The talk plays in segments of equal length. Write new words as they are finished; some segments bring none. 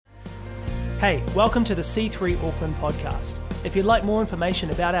Hey, welcome to the C3 Auckland podcast. If you'd like more information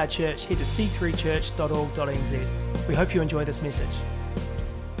about our church, head to c3church.org.nz. We hope you enjoy this message.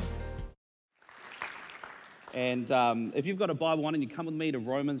 And if you've got a Bible, why don't you come with me to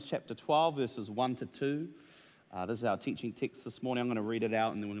Romans chapter 12, verses 1 to 2. This is our teaching text this morning. I'm going to read it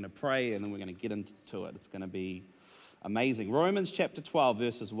out, and then we're going to pray, and then we're going to get into it. It's going to be amazing. Romans chapter 12,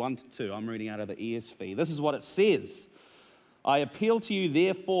 verses 1 to 2. I'm reading out of the ESV. This is what it says. I appeal to you,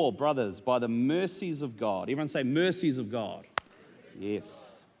 therefore, brothers, by the mercies of God. Everyone say, mercies of God.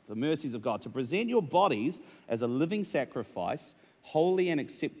 Yes, the mercies of God. To present your bodies as a living sacrifice, holy and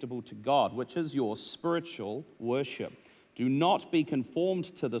acceptable to God, which is your spiritual worship. Do not be conformed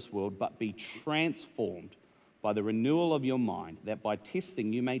to this world, but be transformed by the renewal of your mind, that by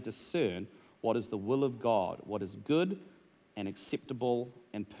testing you may discern what is the will of God, what is good and acceptable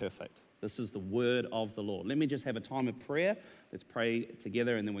and perfect. This is the word of the Lord. Let me just have a time of prayer. Let's pray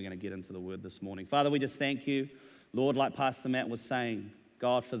together, and then we're going to get into the word this morning. Father, we just thank you, Lord, like Pastor Matt was saying,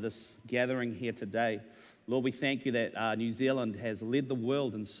 God, for this gathering here today. Lord, we thank you that New Zealand has led the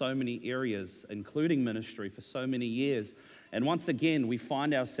world in so many areas, including ministry, for so many years. And once again, we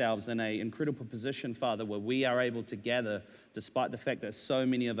find ourselves in an incredible position, Father, where we are able to gather despite the fact that so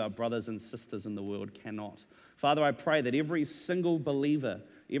many of our brothers and sisters in the world cannot. Father, I pray that every single believer,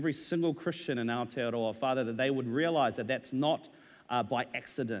 every single Christian in Aotearoa, Father, that they would realize that that's not by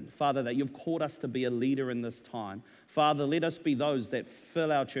accident. Father, that you've called us to be a leader in this time. Father, let us be those that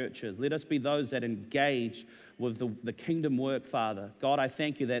fill our churches. Let us be those that engage with the kingdom work, Father. God, I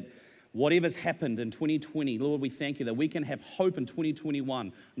thank you that whatever's happened in 2020, Lord, we thank you that we can have hope in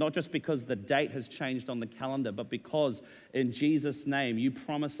 2021, not just because the date has changed on the calendar, but because in Jesus' name, you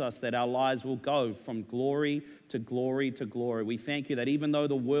promise us that our lives will go from glory to glory to glory. We thank you that even though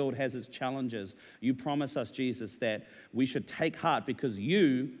the world has its challenges, you promise us, Jesus, that we should take heart because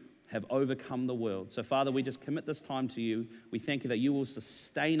you have overcome the world. So, Father, we just commit this time to you. We thank you that you will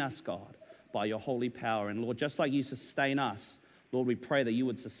sustain us, God, by your holy power. And Lord, just like you sustain us, Lord, we pray that you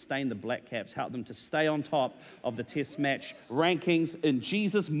would sustain the Black Caps, help them to stay on top of the test match rankings in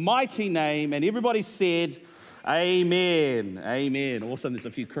Jesus' mighty name. And everybody said, amen, amen. Awesome, there's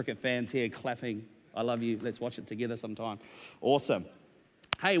a few cricket fans here clapping. I love you. Let's watch it together sometime. Awesome.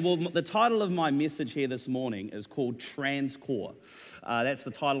 Hey, well, the title of my message here this morning is called Transcore. That's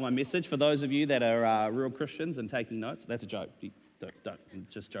the title of my message. For those of you that are real Christians and taking notes, that's a joke. Don't, I'm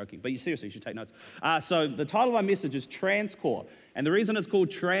just joking. But seriously, you should take notes. So the title of my message is Transcore. And the reason it's called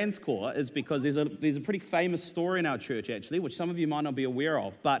Transcore is because there's a pretty famous story in our church, actually, which some of you might not be aware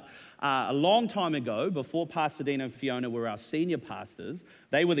of. But a long time ago, before Pastor Dean and Fiona were our senior pastors,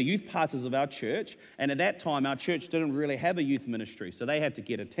 they were the youth pastors of our church. And at that time, our church didn't really have a youth ministry. So they had to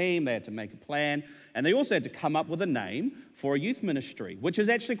get a team, they had to make a plan, and they also had to come up with a name for a youth ministry, which is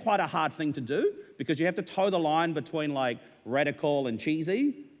actually quite a hard thing to do because you have to toe the line between like radical and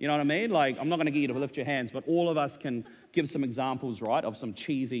cheesy. You know what I mean? Like, I'm not going to get you to lift your hands, but all of us can give some examples, right, of some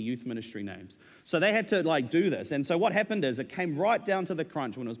cheesy youth ministry names. So they had to do this. And so what happened is it came right down to the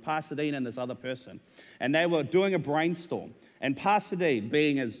crunch when it was Pastor Dean and this other person. And they were doing a brainstorm. And Pastor Dean,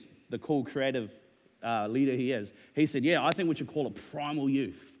 being as the cool creative leader he is, he said, yeah, I think we should call it Primal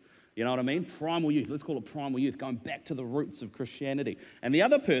Youth. You know what I mean? Primal Youth. Let's call it Primal Youth, going back to the roots of Christianity. And the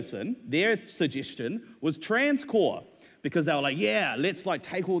other person, their suggestion was Transcore. Because they were like, yeah, let's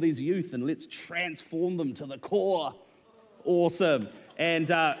take all these youth and let's transform them to the core. Awesome. And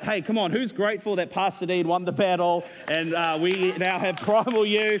hey, come on, who's grateful that Pastor Dean won the battle and we now have Primal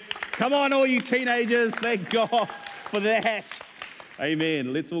Youth? Come on, all you teenagers, thank God for that.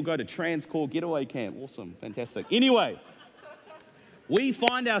 Amen. Let's all go to Transcore Getaway Camp. Awesome, fantastic. Anyway, we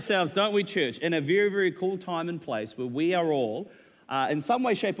find ourselves, don't we, church, in a very, very cool time and place where we are all in some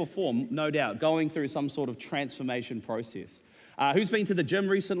way, shape or form, no doubt, going through some sort of transformation process. Who's been to the gym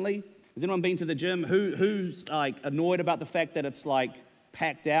recently? Has anyone been to the gym? Who's annoyed about the fact that it's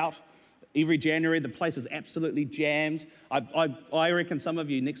packed out? Every January, the place is absolutely jammed. I reckon some of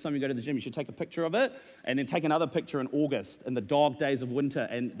you, next time you go to the gym, you should take a picture of it and then take another picture in August, in the dog days of winter,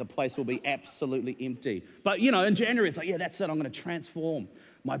 and the place will be absolutely empty. But, you know, in January, it's like, yeah, that's it. I'm going to transform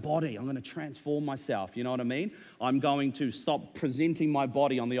my body. I'm going to transform myself. You know what I mean? I'm going to stop presenting my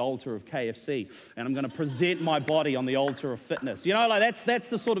body on the altar of KFC, and I'm going to present my body on the altar of fitness. You know, that's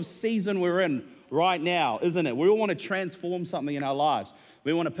the sort of season we're in right now, isn't it? We all want to transform something in our lives.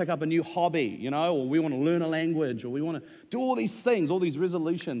 We want to pick up a new hobby, you know, or we want to learn a language, or we want to do all these things, all these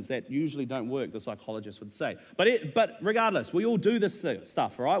resolutions that usually don't work, the psychologist would say. But regardless, we all do this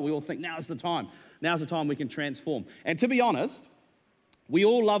stuff, right? We all think now's the time. Now's the time we can transform. And to be honest, we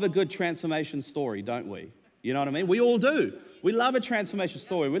all love a good transformation story, don't we? You know what I mean? We all do. We love a transformation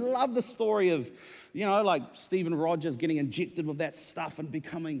story. We love the story of, like Stephen Rogers getting injected with that stuff and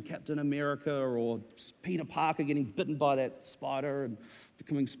becoming Captain America, or Peter Parker getting bitten by that spider and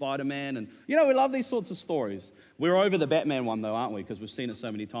becoming Spider-Man. And, we love these sorts of stories. We're over the Batman one, though, aren't we? Because we've seen it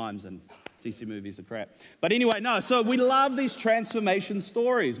so many times, and DC movies are crap. But anyway, no, so we love these transformation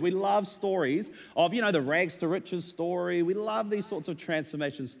stories. We love stories of, the rags to riches story. We love these sorts of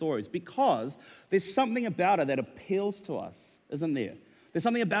transformation stories because there's something about it that appeals to us, isn't there? There's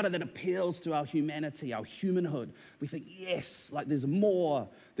something about it that appeals to our humanity, our humanhood. We think, yes, like there's more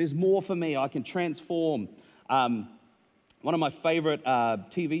for me. I can transform. One of my favorite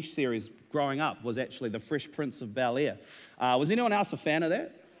TV series growing up was actually The Fresh Prince of Bel-Air. Was anyone else a fan of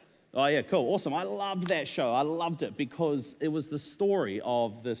that? Oh, yeah, cool, awesome. I loved that show. I loved it because it was the story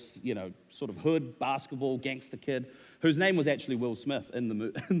of this, sort of hood basketball gangster kid whose name was actually Will Smith in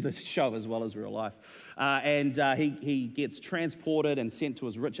the show as well as real life. And he gets transported and sent to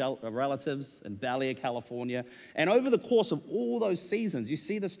his rich relatives in Bel Air, California. And over the course of all those seasons, you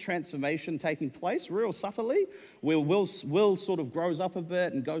see this transformation taking place real subtly, where Will sort of grows up a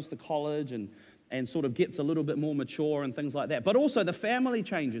bit and goes to college and sort of gets a little bit more mature and things like that. But also the family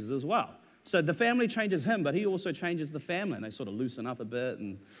changes as well. So the family changes him, but he also changes the family, and they sort of loosen up a bit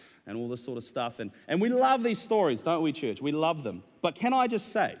and all this sort of stuff. And we love these stories, don't we, church? We love them. But can I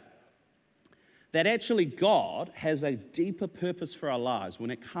just say that actually God has a deeper purpose for our lives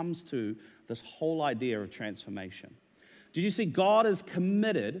when it comes to this whole idea of transformation. Did you see God is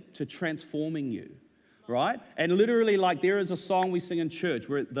committed to transforming you? Right? And literally, like there is a song we sing in church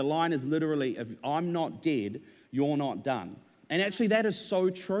where the line is literally, if I'm not dead, you're not done. And actually that is so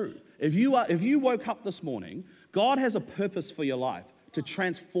true. If you woke up this morning, God has a purpose for your life to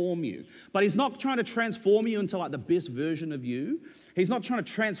transform you. But he's not trying to transform you into like the best version of you. He's not trying to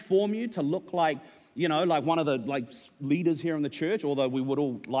transform you to look like, like one of the leaders here in the church, although we would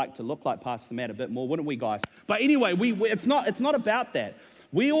all like to look like Pastor Matt a bit more, wouldn't we, guys? But anyway, it's not about that.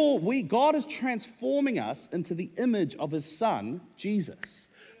 God is transforming us into the image of his son, Jesus.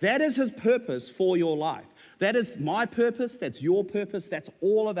 That is his purpose for your life. That is my purpose, that's your purpose, that's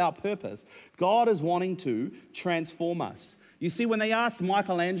all of our purpose. God is wanting to transform us. You see, when they asked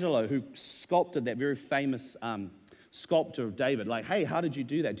Michelangelo, who sculpted that very famous sculpture of David, like, hey, how did you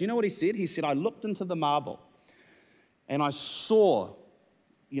do that? Do you know what he said? He said, I looked into the marble and I saw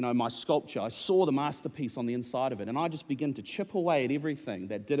my sculpture, I saw the masterpiece on the inside of it, and I just began to chip away at everything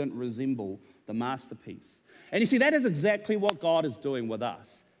that didn't resemble the masterpiece. And you see, that is exactly what God is doing with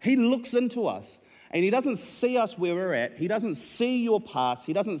us. He looks into us, and he doesn't see us where we're at. He doesn't see your past.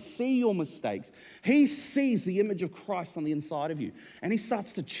 He doesn't see your mistakes. He sees the image of Christ on the inside of you, and he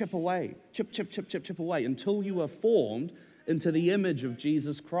starts to chip away, chip away, until you are formed into the image of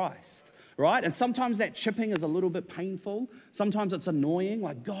Jesus Christ. Right? And sometimes that chipping is a little bit painful. Sometimes it's annoying,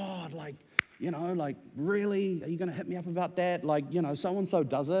 like, God, really? Are you going to hit me up about that? So-and-so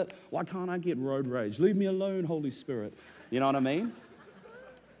does it. Why can't I get road rage? Leave me alone, Holy Spirit. You know what I mean?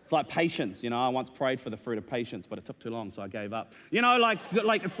 It's like patience. I once prayed for the fruit of patience, but it took too long, so I gave up.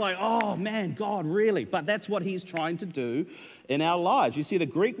 It's like, oh, man, God, really? But that's what he's trying to do in our lives. You see, the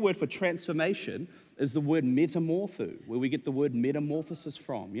Greek word for transformation is the word metamorpho, where we get the word metamorphosis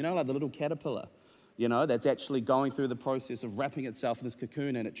from. Like the little caterpillar, that's actually going through the process of wrapping itself in this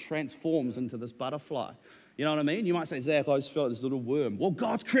cocoon, and it transforms into this butterfly. You know what I mean? You might say, Zach, I just felt this little worm. Well,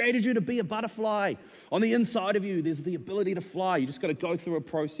 God's created you to be a butterfly. On the inside of you, there's the ability to fly. You just got to go through a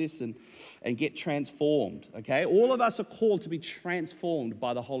process and get transformed, okay? All of us are called to be transformed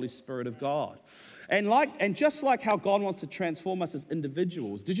by the Holy Spirit of God. And just like how God wants to transform us as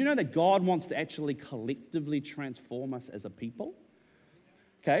individuals, did you know that God wants to actually collectively transform us as a people?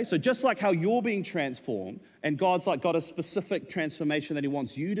 Okay, so just like how you're being transformed, and God's got a specific transformation that he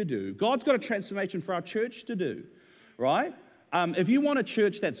wants you to do, God's got a transformation for our church to do, right? If you want a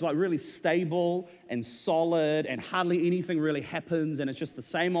church that's really stable and solid and hardly anything really happens and it's just the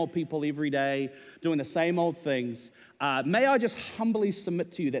same old people every day doing the same old things, may I just humbly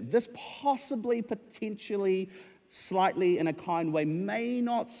submit to you that this possibly, potentially, slightly in a kind way may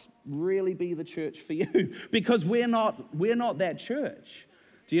not really be the church for you because we're not that church.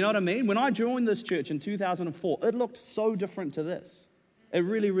 Do you know what I mean? When I joined this church in 2004, it looked so different to this. It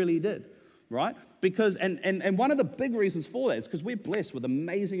really, really did, right? Because, and one of the big reasons for that is because we're blessed with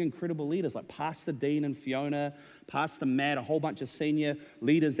amazing, incredible leaders like Pastor Dean and Fiona, Pastor Matt, a whole bunch of senior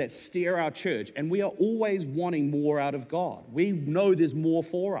leaders that steer our church, and we are always wanting more out of God. We know there's more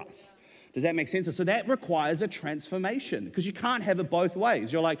for us. Does that make sense? And so that requires a transformation because you can't have it both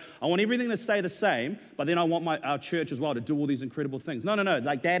ways. You're like, I want everything to stay the same, but then I want our church as well to do all these incredible things. No.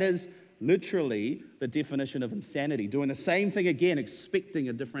 That is literally the definition of insanity. Doing the same thing again, expecting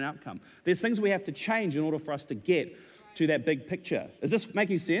a different outcome. There's things we have to change in order for us to get to that big picture. Is this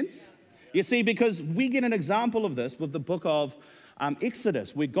making sense? You see, because we get an example of this with the book of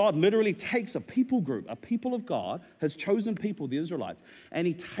Exodus, where God literally takes a people group, a people of God, his chosen people, the Israelites, and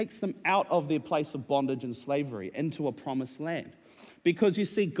he takes them out of their place of bondage and slavery into a promised land. Because you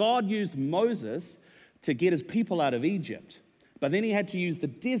see, God used Moses to get his people out of Egypt, but then he had to use the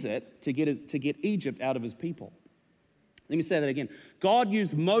desert to get Egypt out of his people. Let me say that again. God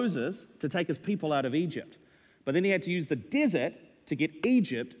used Moses to take his people out of Egypt, but then he had to use the desert to get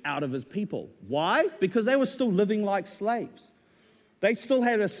Egypt out of his people. Why? Because they were still living like slaves. They still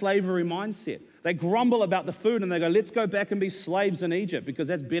had a slavery mindset. They grumble about the food and they go, let's go back and be slaves in Egypt because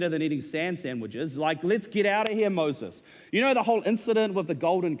that's better than eating sand sandwiches. Like, let's get out of here, Moses. You know the whole incident with the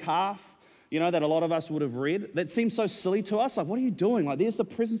golden calf, that a lot of us would have read? That seems so silly to us. Like, what are you doing? Like, there's the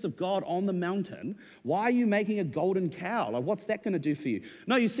presence of God on the mountain. Why are you making a golden cow? Like, what's that going to do for you?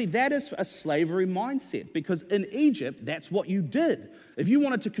 No, you see, that is a slavery mindset because in Egypt, that's what you did. If you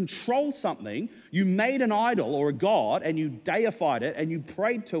wanted to control something, you made an idol or a god and you deified it and you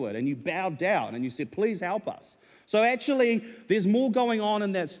prayed to it and you bowed down and you said, please help us. So actually, there's more going on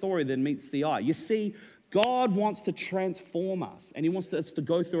in that story than meets the eye. You see, God wants to transform us and he wants us to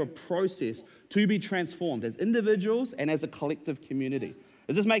go through a process to be transformed as individuals and as a collective community.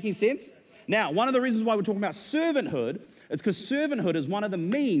 Is this making sense? Now, one of the reasons why we're talking about servanthood is because servanthood is one of the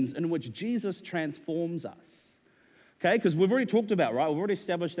means in which Jesus transforms us. Okay, because we've already talked about, right? We've already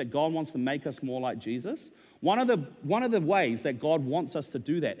established that God wants to make us more like Jesus. One of the ways that God wants us to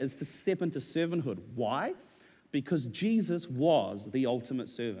do that is to step into servanthood. Why? Because Jesus was the ultimate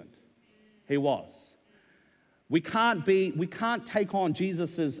servant. He was. We can't take on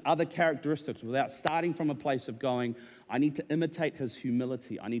Jesus's other characteristics without starting from a place of going, I need to imitate his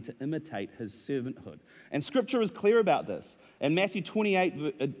humility. I need to imitate his servanthood. And Scripture is clear about this. In Matthew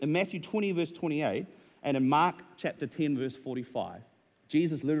 20, verse 28, and in Mark chapter 10, verse 45,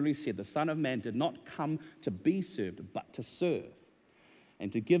 Jesus literally said, the Son of Man did not come to be served, but to serve,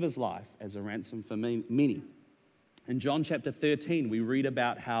 and to give his life as a ransom for many. In John chapter 13, we read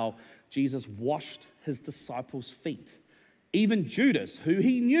about how Jesus washed his disciples' feet. Even Judas, who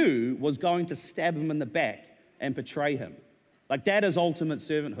he knew was going to stab him in the back and betray him. Like, that is ultimate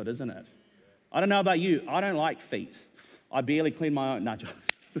servanthood, isn't it? I don't know about you. I don't like feet. I barely clean my own. No,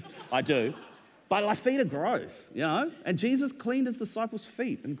 I do. But my feet are gross, And Jesus cleaned his disciples'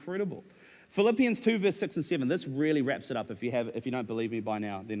 feet. Incredible. Philippians 2, verse 6 and 7. This really wraps it up. If you don't believe me by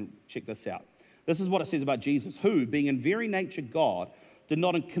now, then check this out. This is what it says about Jesus, who, being in very nature God, did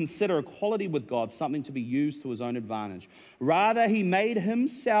not consider equality with God something to be used to his own advantage. Rather, he made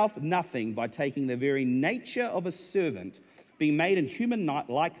himself nothing by taking the very nature of a servant, being made in human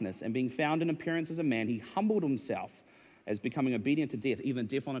likeness and being found in appearance as a man. He humbled himself as becoming obedient to death, even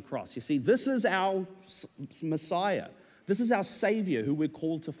death on a cross. You see, this is our Messiah. This is our Savior who we're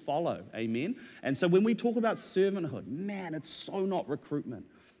called to follow. Amen? And so when we talk about servanthood, man, it's so not recruitment.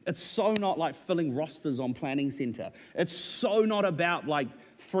 It's so not like filling rosters on Planning Center. It's so not about like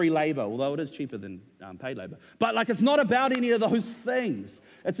free labor, although it is cheaper than paid labor. But like, it's not about any of those things.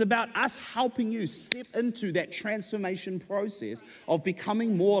 It's about us helping you step into that transformation process of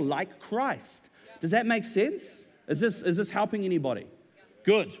becoming more like Christ. Does that make sense? Is this helping anybody?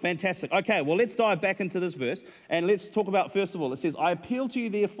 Good, fantastic. Okay, well, let's dive back into this verse and let's talk about, first of all, it says, I appeal to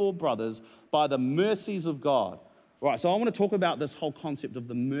you, therefore, brothers, by the mercies of God. Right, so I want to talk about this whole concept of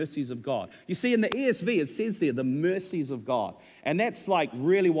the mercies of God. You see, in the ESV, it says there, the mercies of God. And that's like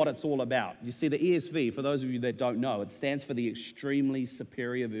really what it's all about. You see, the ESV, for those of you that don't know, it stands for the extremely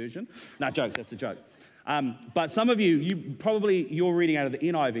superior version. No, jokes, that's a joke. But some of you're reading out of the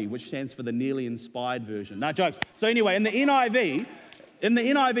NIV, which stands for the nearly inspired version. No, jokes. So anyway, in the NIV,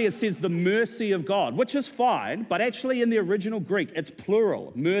 it says the mercy of God, which is fine, but actually in the original Greek, it's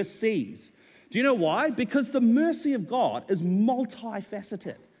plural, mercies. Do you know why? Because the mercy of God is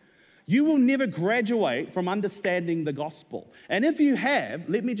multifaceted. You will never graduate from understanding the gospel. And if you have,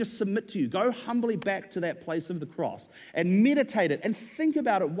 let me just submit to you, go humbly back to that place of the cross and meditate it and think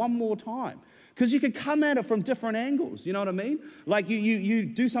about it one more time. Because you can come at it from different angles, you know what I mean? Like you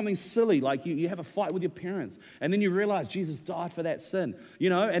do something silly, like you have a fight with your parents, and then you realize Jesus died for that sin,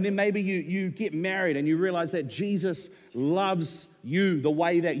 and then maybe you get married and you realize that Jesus loves you the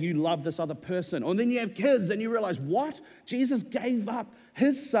way that you love this other person. Or then you have kids and you realize, what? Jesus gave up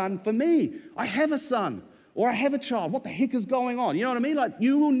his son for me. I have a son, or I have a child. What the heck is going on? You know what I mean? Like,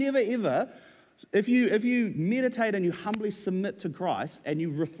 you will never ever If you meditate and you humbly submit to Christ and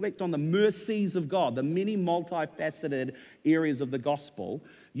you reflect on the mercies of God, the many multifaceted areas of the gospel,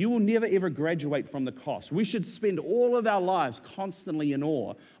 you will never ever graduate from the cross. We should spend all of our lives constantly in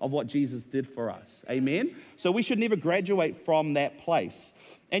awe of what Jesus did for us. Amen? So we should never graduate from that place.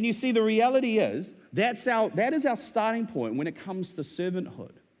 And you see, the reality is, that is our starting point when it comes to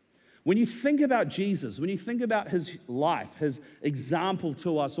servanthood. When you think about Jesus, when you think about his life, his example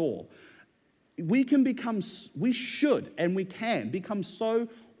to us all, we should and we can become so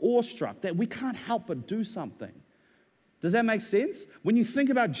awestruck that we can't help but do something. Does that make sense? When you think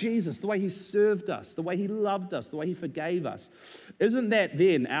about Jesus, the way he served us, the way he loved us, the way he forgave us, isn't that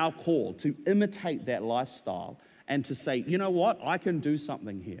then our call to imitate that lifestyle and to say, you know what, I can do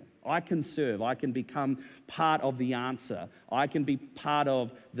something here. I can serve. I can become part of the answer. I can be part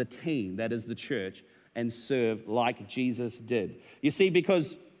of the team that is the church and serve like Jesus did. You see,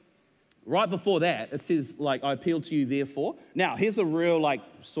 because right before that, it says, like, I appeal to you, therefore. Now, here's a real, like,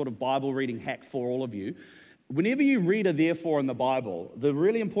 sort of Bible reading hack for all of you. Whenever you read a therefore in the Bible, the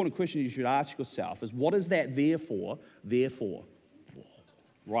really important question you should ask yourself is, what is that therefore there for?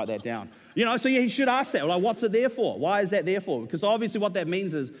 Write that down. You know, so you should ask that. Like, what's it there for? Why is that there for? Because obviously what that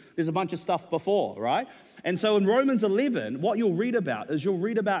means is there's a bunch of stuff before, right? And so in Romans 11, what you'll read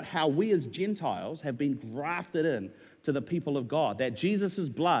about how we as Gentiles have been grafted in to the people of God. That Jesus'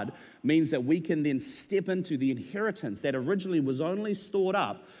 blood means that we can then step into the inheritance that originally was only stored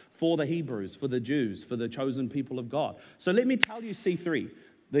up for the Hebrews, for the Jews, for the chosen people of God. So let me tell you, C3,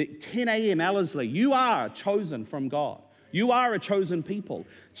 the 10 a.m. Ellerslie, you are chosen from God. You are a chosen people.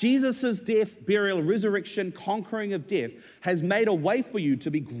 Jesus' death, burial, resurrection, conquering of death has made a way for you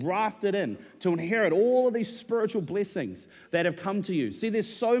to be grafted in, to inherit all of these spiritual blessings that have come to you. See, there's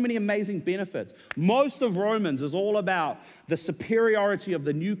so many amazing benefits. Most of Romans is all about the superiority of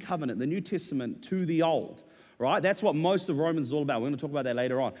the new covenant, the New Testament, to the old. Right? That's what most of Romans is all about. We're going to talk about that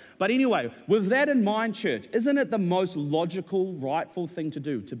later on. But anyway, with that in mind, church, isn't it the most logical, rightful thing to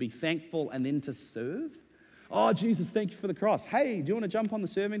do, to be thankful and then to serve? Oh, Jesus, thank you for the cross. Hey, do you want to jump on the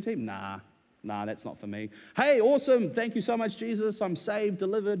serving team? Nah, that's not for me. Hey, awesome. Thank you so much, Jesus. I'm saved,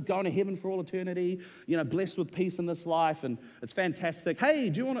 delivered, going to heaven for all eternity, blessed with peace in this life, and it's fantastic. Hey,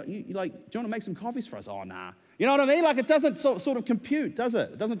 do you want to make some coffees for us? Oh, nah. You know what I mean? Like, it doesn't sort of compute, does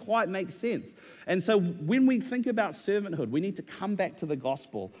it? It doesn't quite make sense. And so when we think about servanthood, we need to come back to the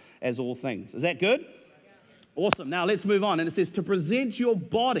gospel as all things. Is that good? Awesome. Now let's move on. And it says to present your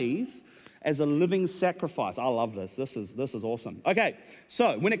bodies as a living sacrifice. I love this. This is awesome. Okay,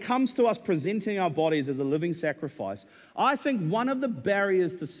 so when it comes to us presenting our bodies as a living sacrifice, I think one of the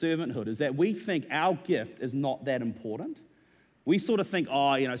barriers to servanthood is that we think our gift is not that important. We sort of think,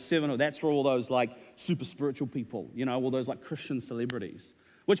 servanthood, that's for all those like super spiritual people, all those like Christian celebrities.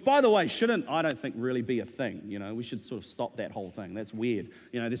 Which, by the way, shouldn't, I don't think, really be a thing. We should sort of stop that whole thing. That's weird.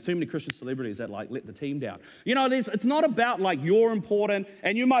 There's too many Christian celebrities that like let the team down. It's not about like you're important,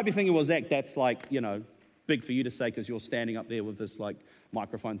 and you might be thinking, well, Zach, that's like, big for you to say because you're standing up there with this like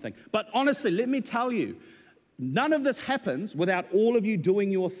microphone thing. But honestly, let me tell you, none of this happens without all of you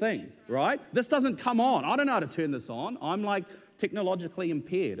doing your thing, right? This doesn't come on. I don't know how to turn this on. I'm like technologically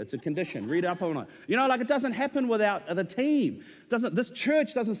impaired. It's a condition. Read up on it. It doesn't happen without the team. This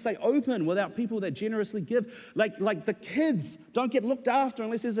church doesn't stay open without people that generously give. Like the kids don't get looked after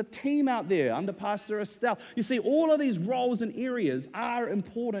unless there's a team out there under Pastor Estelle. You see, all of these roles and areas are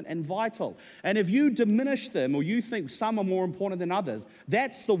important and vital. And if you diminish them or you think some are more important than others,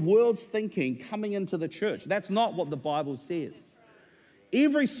 that's the world's thinking coming into the church. That's not what the Bible says.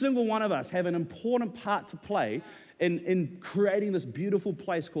 Every single one of us have an important part to play in creating this beautiful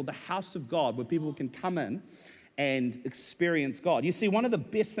place called the house of God where people can come in and experience God. You see, one of the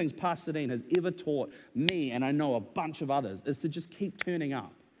best things Pastor Dean has ever taught me, and I know a bunch of others, is to just keep turning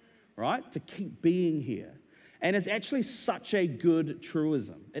up, right? To keep being here. And it's actually such a good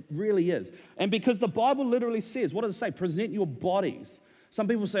truism. It really is. And because the Bible literally says, what does it say? Present your bodies. Some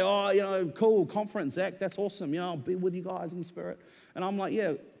people say, cool, conference, Zach, that's awesome. I'll be with you guys in spirit. And I'm like,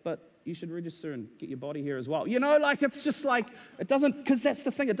 yeah, but you should register and get your body here as well. It's just like, it doesn't, because that's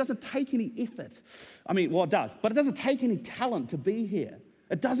the thing, it doesn't take any effort. It does, but it doesn't take any talent to be here.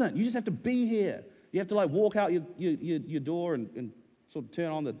 It doesn't. You just have to be here. You have to walk out your door and sort of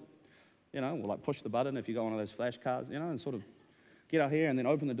turn on the, push the button if you got one of those flash cars, and sort of get out here and then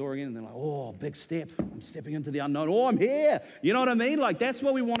open the door again and then big step. I'm stepping into the unknown. Oh, I'm here. You know what I mean? That's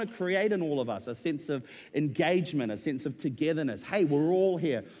what we want to create in all of us, a sense of engagement, a sense of togetherness. Hey, we're all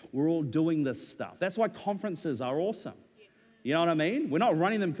here. We're all doing this stuff. That's why conferences are awesome. You know what I mean? We're not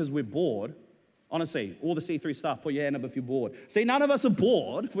running them because we're bored. Honestly, all the C3 stuff, put your hand up if you're bored. See, none of us are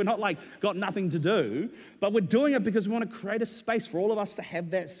bored. We're not like got nothing to do, but we're doing it because we want to create a space for all of us to have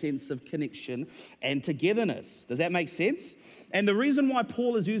that sense of connection and togetherness. Does that make sense? And the reason why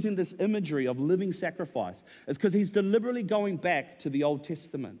Paul is using this imagery of living sacrifice is because he's deliberately going back to the Old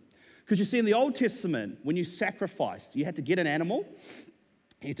Testament. Because you see, in the Old Testament, when you sacrificed, you had to get an animal,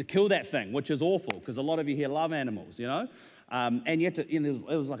 you had to kill that thing, which is awful, because a lot of you here love animals, you know? And you had to, and it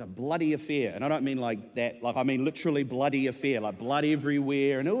was like a bloody affair. And I don't mean like that, like I mean literally bloody affair, like blood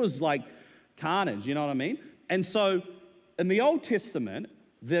everywhere. And it was like carnage, you know what I mean? And so in the Old Testament,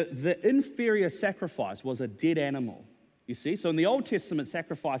 the inferior sacrifice was a dead animal, you see? So in the Old Testament,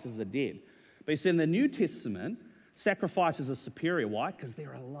 sacrifices are dead. But you see, in the New Testament, sacrifices are superior. Why? Because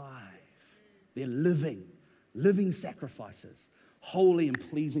they're alive. They're living sacrifices, holy and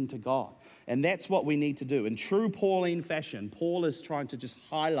pleasing to God. And that's what we need to do. In true Pauline fashion, Paul is trying to just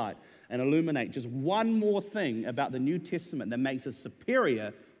highlight and illuminate just one more thing about the New Testament that makes it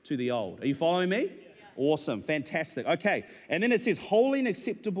superior to the Old. Are you following me? Yeah. Awesome, fantastic. Okay, and then it says, holy and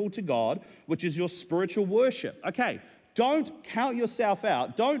acceptable to God, which is your spiritual worship. Okay, don't count yourself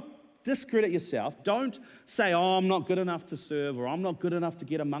out. Don't discredit yourself. Don't say, oh, I'm not good enough to serve, or I'm not good enough to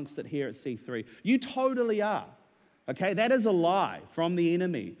get amongst it here at C3. You totally are. Okay, that is a lie from the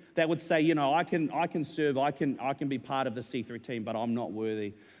enemy that would say, you know, I can serve, I can be part of the C3 team, but I'm not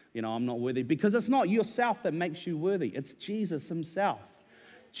worthy. You know, I'm not worthy. Because it's not yourself that makes you worthy. It's Jesus himself.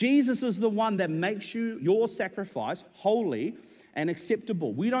 Jesus is the one that makes your sacrifice holy and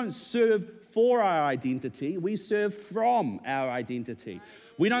acceptable. We don't serve for our identity. We serve from our identity.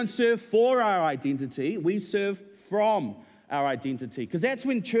 We don't serve for our identity. We serve from our identity. Because that's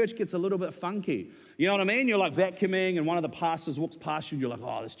when church gets a little bit funky. You know what I mean? You're like vacuuming and one of the pastors walks past you and you're like,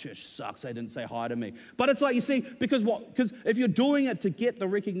 oh, this church sucks. They didn't say hi to me. But it's like, you see, because if you're doing it to get the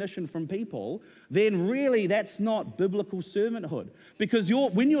recognition from people, then really that's not biblical servanthood. Because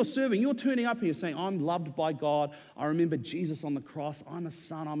when you're serving, you're turning up and you're saying, I'm loved by God. I remember Jesus on the cross. I'm a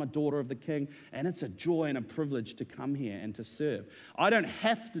son. I'm a daughter of the King. And it's a joy and a privilege to come here and to serve. I don't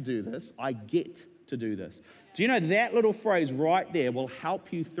have to do this. I get to do this. Do you know that little phrase right there will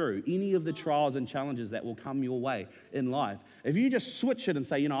help you through any of the trials and challenges that will come your way in life? If you just switch it and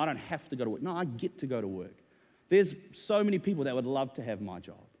say, you know, I don't have to go to work. No, I get to go to work. There's so many people that would love to have my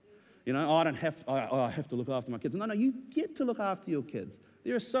job. You know, I have to look after my kids. No, you get to look after your kids.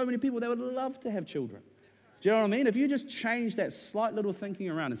 There are so many people that would love to have children. Do you know what I mean? If you just change that slight little thinking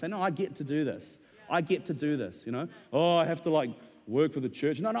around and say, no, I get to do this. I get to do this, you know. Oh, I have to work for the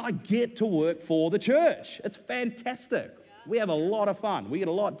church. No, I get to work for the church. It's fantastic. We have a lot of fun. We get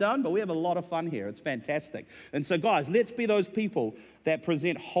a lot done, but we have a lot of fun here. It's fantastic. And so, guys, let's be those people that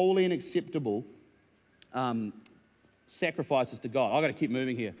present holy and acceptable sacrifices to God. I've got to keep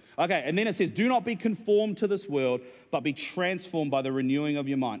moving here. Okay, and then it says, do not be conformed to this world, but be transformed by the renewing of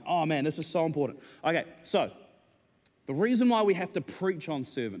your mind. Oh, man, this is so important. Okay, so the reason why we have to preach on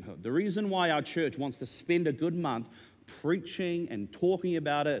servanthood, the reason why our church wants to spend a good month preaching and talking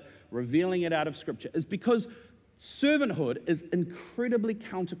about it, revealing it out of Scripture, is because servanthood is incredibly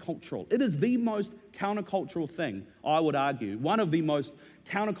countercultural. It is the most countercultural thing, I would argue, one of the most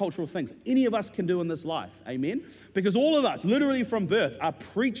countercultural things any of us can do in this life. Amen? Because all of us, literally from birth, are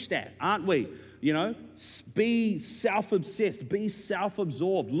preached at, aren't we? You know, be self-obsessed, be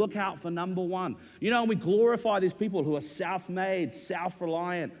self-absorbed, look out for number one. You know, and we glorify these people who are self-made,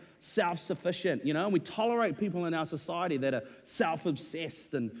 self-reliant, self-sufficient, you know, and we tolerate people in our society that are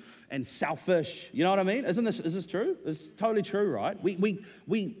self-obsessed and selfish. You know what I mean? Is this true? It's totally true, right?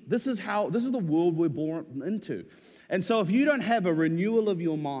 This is the world we're born into. And so if you don't have a renewal of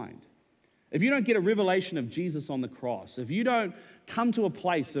your mind, if you don't get a revelation of Jesus on the cross, if you don't come to a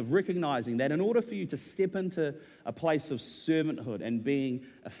place of recognizing that in order for you to step into a place of servanthood and being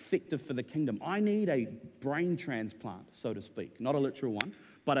effective for the kingdom, I need a brain transplant, so to speak, not a literal one,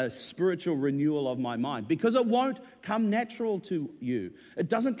 but a spiritual renewal of my mind, because it won't come natural to you. It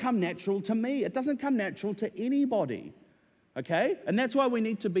doesn't come natural to me. It doesn't come natural to anybody, okay? And that's why we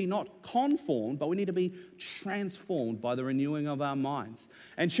need to be not conformed, but we need to be transformed by the renewing of our minds.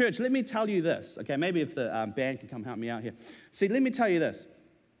 And church, let me tell you this, okay? Maybe if the band can come help me out here. See, let me tell you this.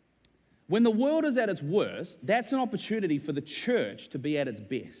 When the world is at its worst, that's an opportunity for the church to be at its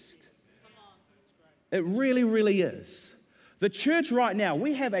best. It really, really is. The church right now,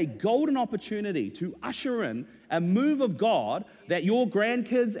 we have a golden opportunity to usher in a move of God that your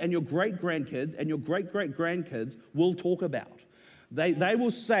grandkids and your great-grandkids and your great-great-grandkids will talk about. They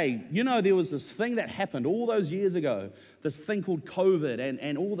will say, there was this thing that happened all those years ago, this thing called COVID,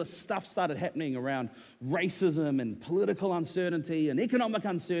 and all the stuff started happening around racism and political uncertainty and economic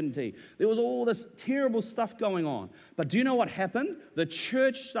uncertainty. There was all this terrible stuff going on. But do you know what happened? The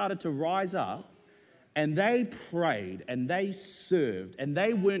church started to rise up, and they prayed, and they served, and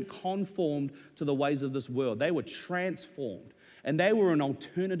they weren't conformed to the ways of this world. They were transformed, and they were an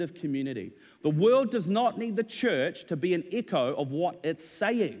alternative community. The world does not need the church to be an echo of what it's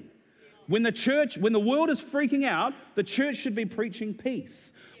saying. When the world is freaking out, the church should be preaching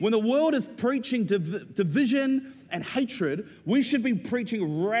peace. When the world is preaching division and hatred, we should be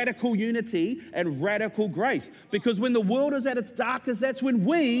preaching radical unity and radical grace. Because when the world is at its darkest, that's when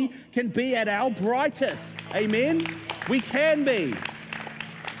we can be at our brightest. Amen? We can be.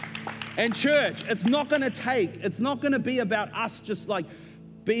 And church, it's not going to be about us just like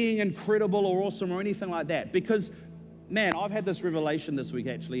being incredible or awesome or anything like that. Because, man, I've had this revelation this week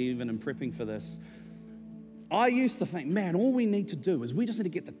actually, even in prepping for this. I used to think, man, all we need to do is we just need to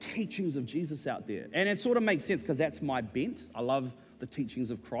get the teachings of Jesus out there. And it sort of makes sense because that's my bent. I love the teachings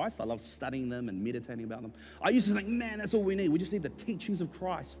of Christ. I love studying them and meditating about them. I used to think, man, that's all we need. We just need the teachings of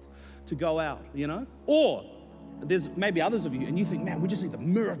Christ to go out, Or there's maybe others of you, and you think, man, we just need the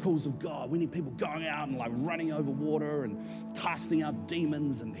miracles of God. We need people going out and like running over water and casting out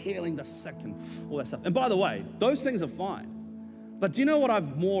demons and healing the sick and all that stuff. And by the way, those things are fine. But do you know what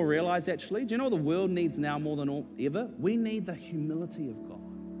I've more realized actually? Do you know what the world needs now more than ever? We need the humility of God.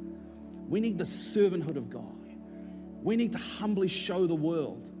 We need the servanthood of God. We need to humbly show the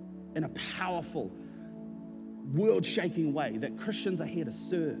world in a powerful, world-shaking way that Christians are here to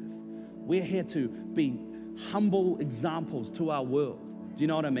serve. We're here to be humble examples to our world. Do you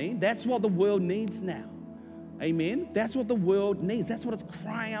know what I mean? That's what the world needs now. Amen? That's what the world needs. That's what it's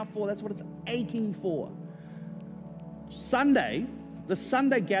crying out for. That's what it's aching for. Sunday, the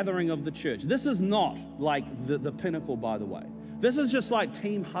Sunday gathering of the church, this is not like the pinnacle, by the way. This is just like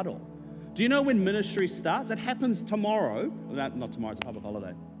team huddle. Do you know when ministry starts? It happens tomorrow. Not tomorrow, it's a public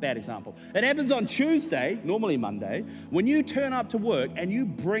holiday. Bad example. It happens on Tuesday, normally Monday, when you turn up to work and you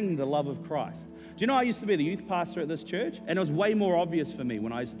bring the love of Christ. Do you know I used to be the youth pastor at this church? And it was way more obvious for me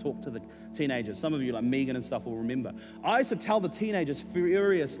when I used to talk to the teenagers. Some of you like Megan and stuff will remember. I used to tell the teenagers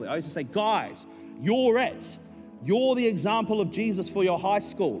furiously. I used to say, guys, you're it. You're the example of Jesus for your high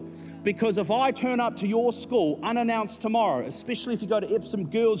school. Because if I turn up to your school unannounced tomorrow, especially if you go to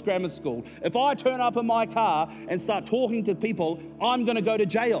Epsom Girls Grammar School, if I turn up in my car and start talking to people, I'm going to go to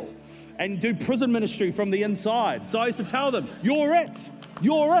jail and do prison ministry from the inside. So I used to tell them, you're it.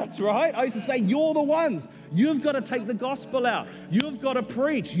 You're it, right? I used to say, you're the ones. You've got to take the gospel out. You've got to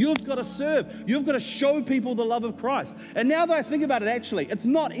preach. You've got to serve. You've got to show people the love of Christ. And now that I think about it, actually, it's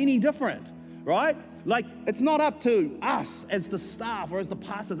not any different, right? Like, it's not up to us as the staff or as the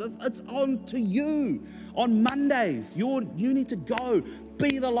pastors. It's on to you. On Mondays, you need to go,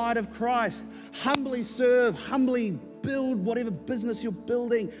 be the light of Christ, humbly serve, humbly build whatever business you're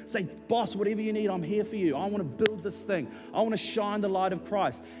building. Say, boss, whatever you need, I'm here for you. I want to build this thing. I want to shine the light of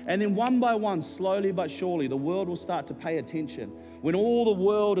Christ. And then one by one, slowly but surely, the world will start to pay attention. When all the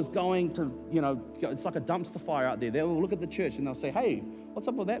world is going to, it's like a dumpster fire out there. They'll look at the church and they'll say, hey, what's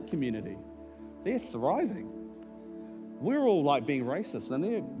up with that community? They're thriving. We're all like being racist and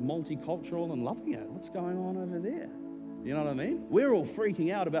they're multicultural and loving it. What's going on over there? You know what I mean? We're all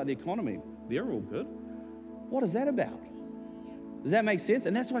freaking out about the economy. They're all good. What is that about? Does that make sense?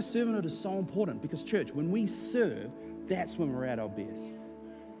 And that's why servanthood is so important, because church, when we serve, that's when we're at our best.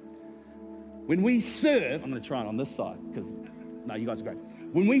 When we serve, I'm going to try it on this side because, no, you guys are great.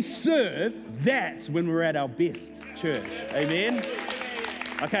 When we serve, that's when we're at our best, church. Amen?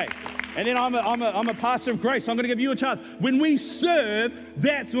 Okay. And then I'm a pastor of grace, so I'm going to give you a chance. When we serve,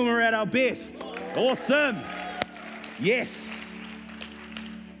 that's when we're at our best. Awesome. Yes.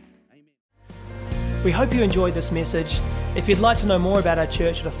 We hope you enjoyed this message. If you'd like to know more about our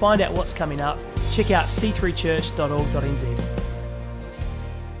church or to find out what's coming up, check out c3church.org.nz.